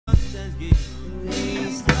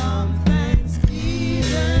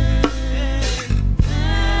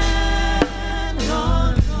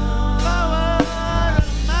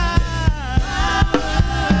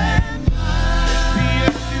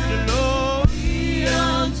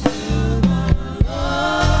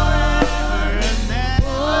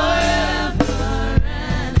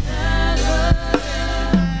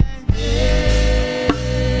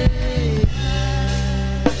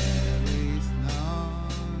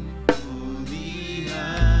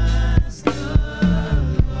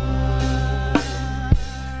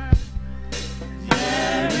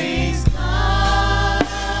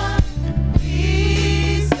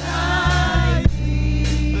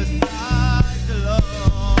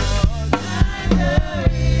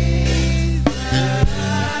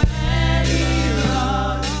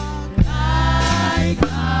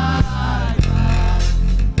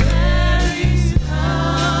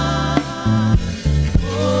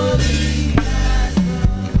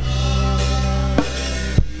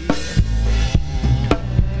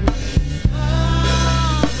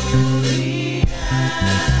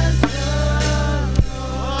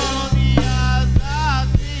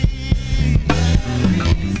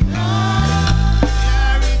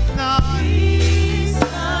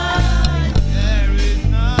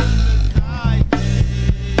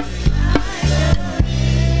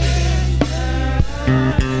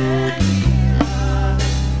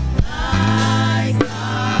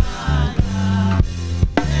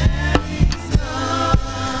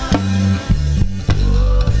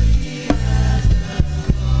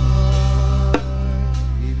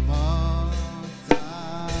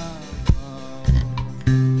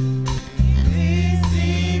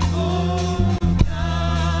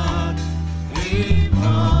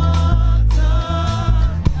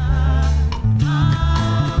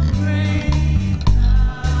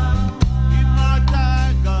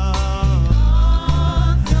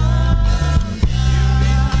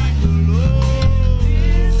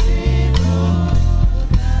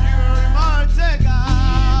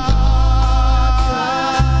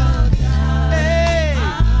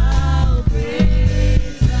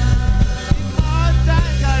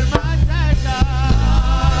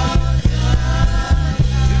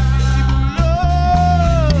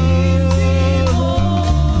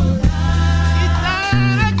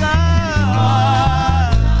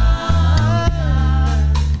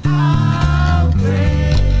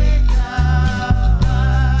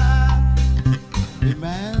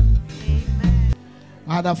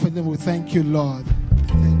Father, for them we thank you, Lord.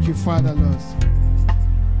 Thank you, Father, Lord.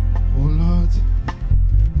 Oh, Lord.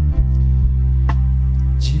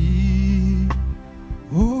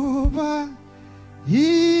 Jehovah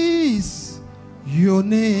is your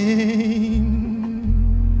name.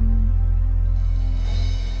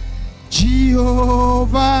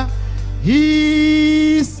 Jehovah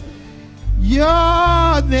is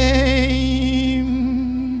your name.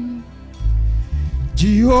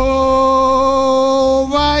 Jehovah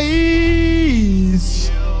is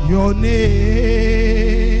your name.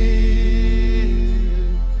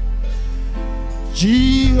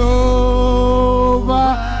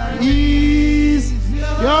 Jehovah is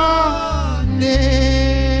your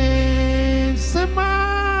name. Say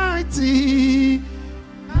mighty,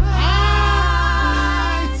 mighty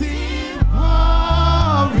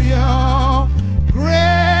warrior,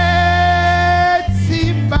 great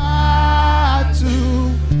in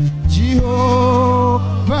battle.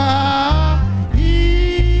 Jehovah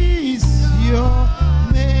is your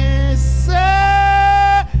name.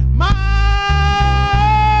 Say mighty,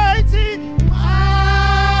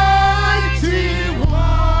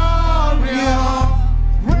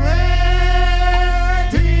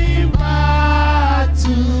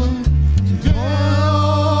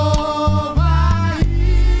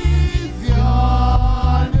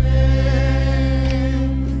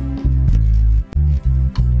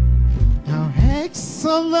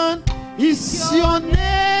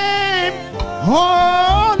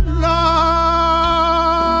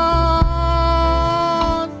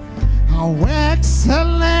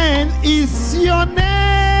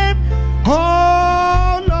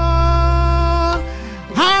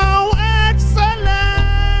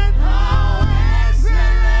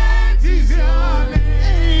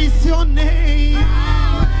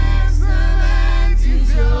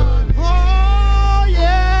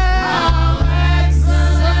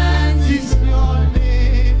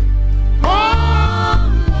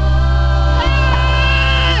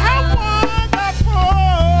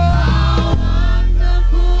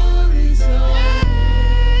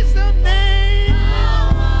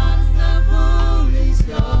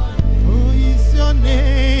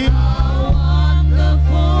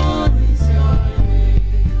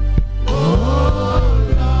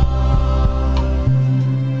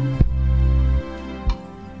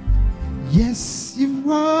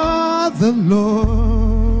 the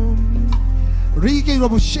Lord.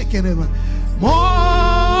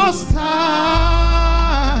 Most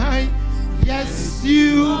High, yes,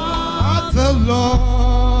 you are the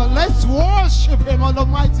Lord. Let's worship Him,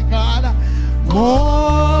 Almighty God.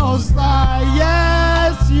 Most High,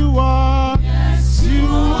 yes, you are. Yes, you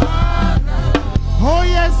are the Lord. Oh,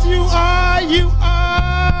 yes, you are. You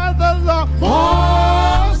are the Lord.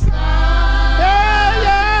 Most High,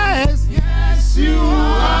 yes, yes, you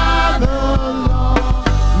are the Lord.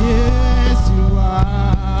 Yes, you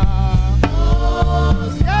are.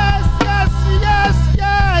 Yes, yes, yes,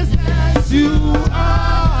 yes, yes, you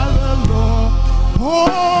are the Lord.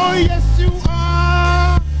 Oh, yes, you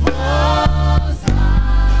are. Most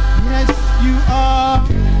High. Yes, you are.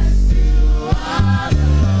 Yes, you are the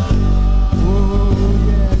Lord. Oh,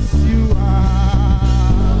 yes, you are.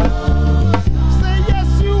 Say yes,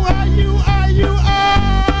 you are, you are, you are.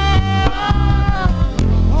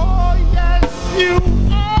 Oh, yes, you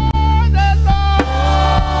are the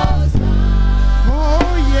Lord. Oh,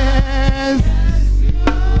 yes.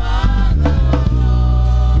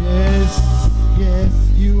 Yes, yes,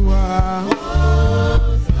 you are.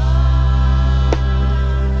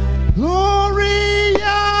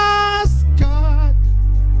 Glorious God,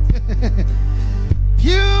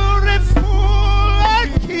 beautiful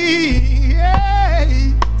King,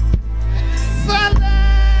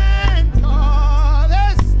 excellent God,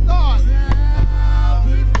 yes, Lord.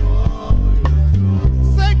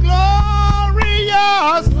 Say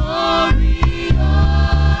glorious,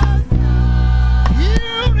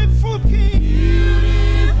 beautiful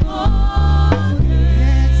King,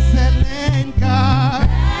 excellent God.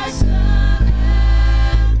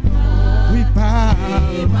 We bow.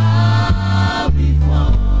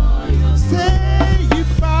 Say you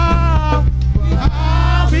bow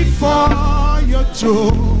before your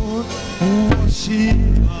throne. Worship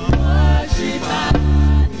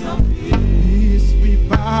at your feet. We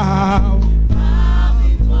bow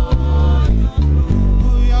before your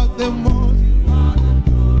throne. You are the most.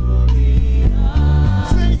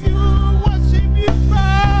 Say you worship, you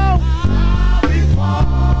bow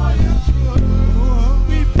before your throne.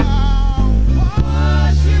 We bow.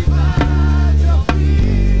 Worship at your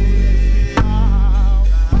feet.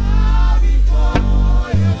 Bow before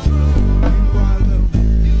your throne.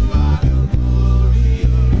 You are the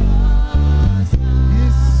glorious.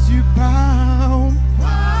 Yes, you bow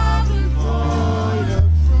before your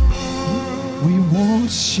throne. We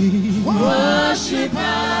worship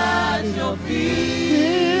at your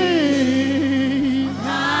feet.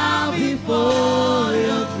 Bow before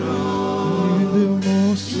your throne. The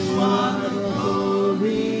most. You are the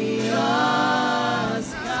glorious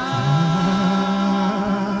God.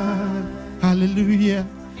 Hallelujah.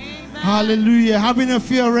 Hallelujah. How many of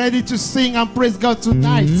you are ready to sing and praise God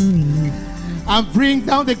tonight? And bring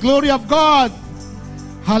down the glory of God.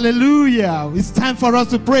 Hallelujah. It's time for us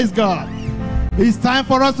to praise God. It's time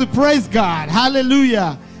for us to praise God.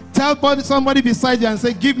 Hallelujah. Tell somebody beside you and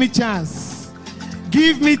say, give me chance.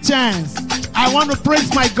 Give me chance. I want to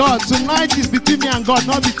praise my God. Tonight is between me and God,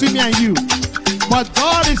 not between me and you. But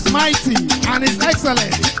God is mighty and is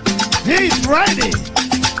excellent. He is ready.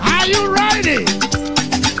 Are you ready?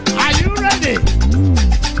 Are you ready?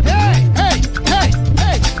 Hey, hey, hey,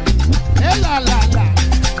 hey. Hey, la, la, la.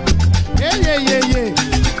 Hey, yeah, yeah, yeah.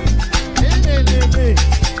 Hey, le, le, le.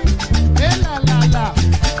 Hey, la, la, la.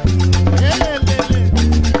 Hey, le, le, le.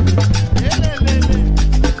 Hey, le, le, le.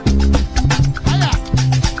 Aya.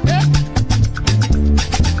 Hey.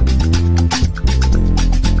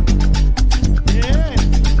 Yeah.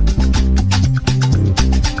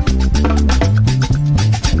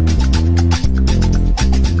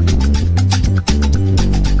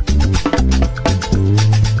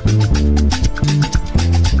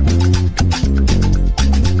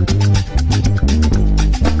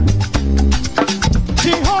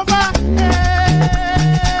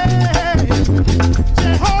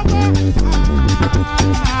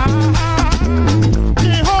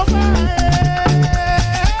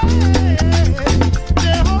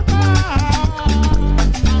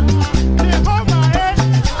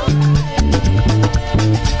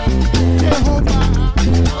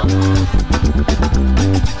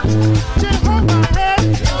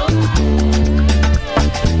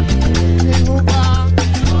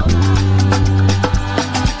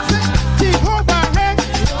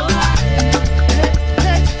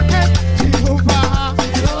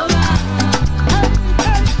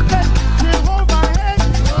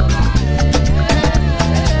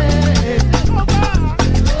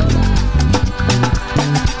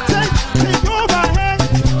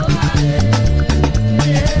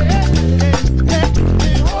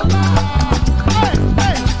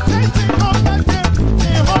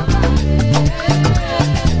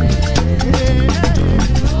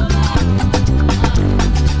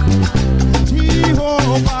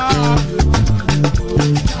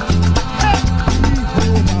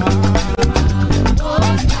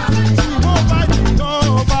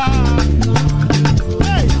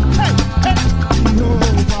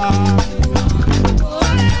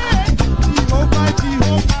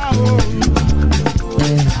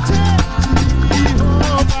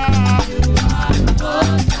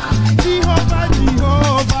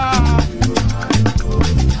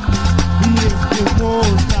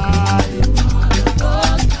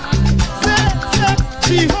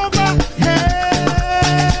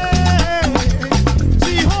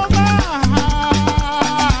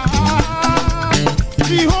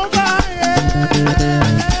 Jehovah,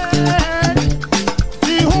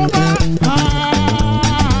 Jehovah,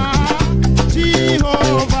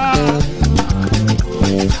 Jehovah,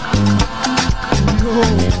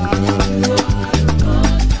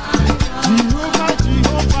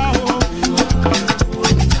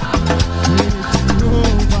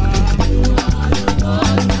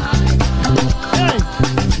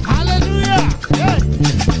 Hallelujah. Hey,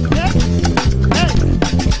 hey, hey.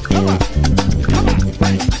 Come on.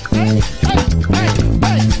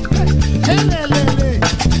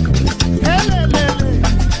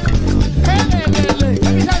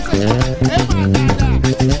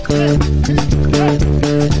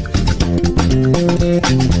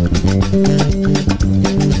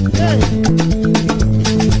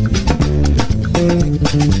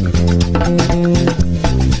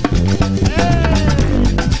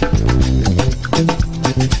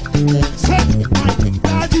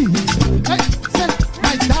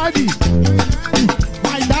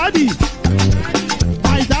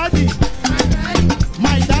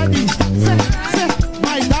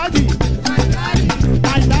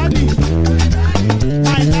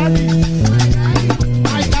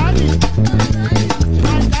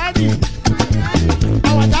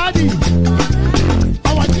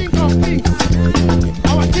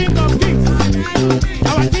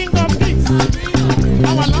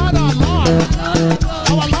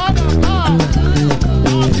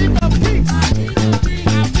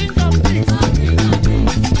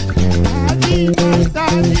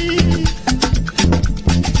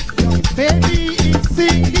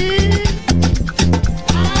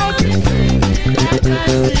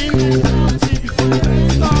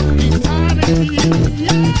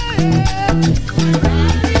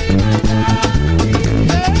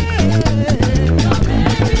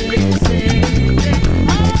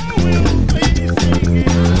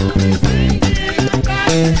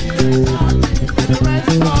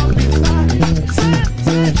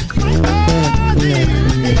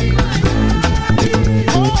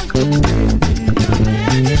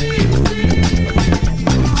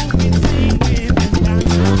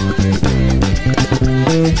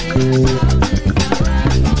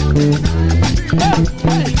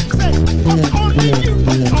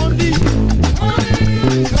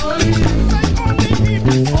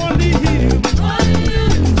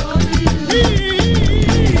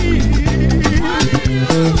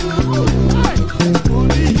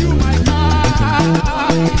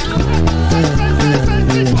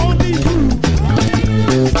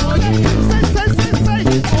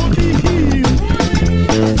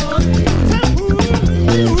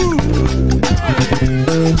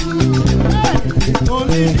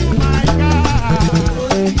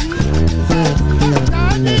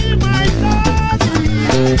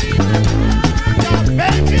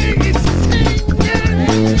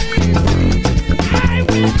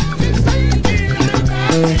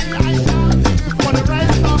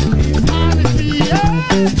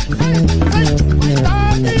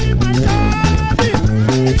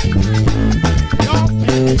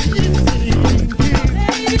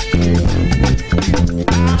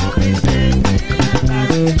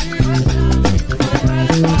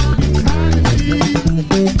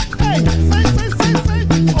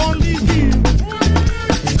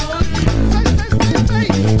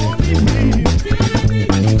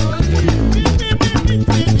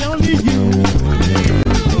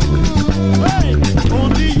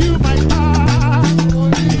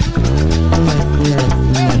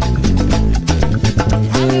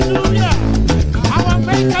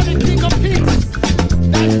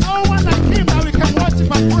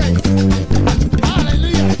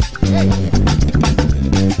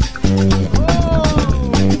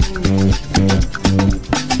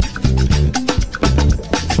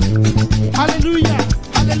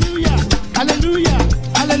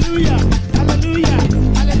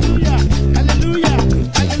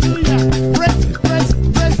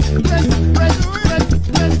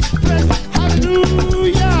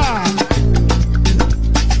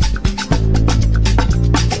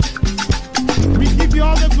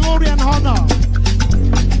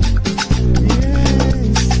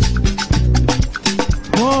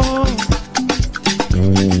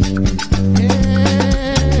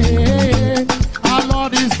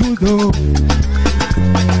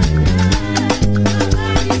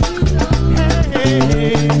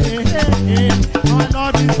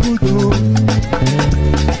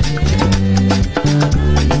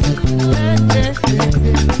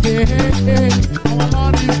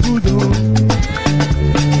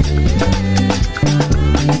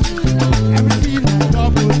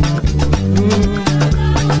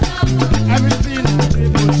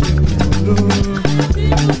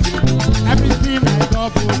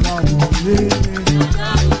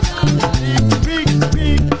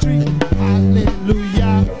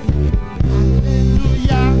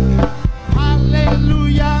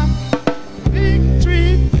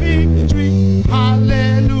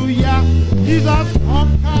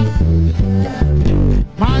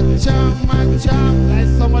 Let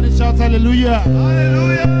somebody shout hallelujah.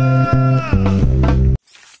 Hallelujah.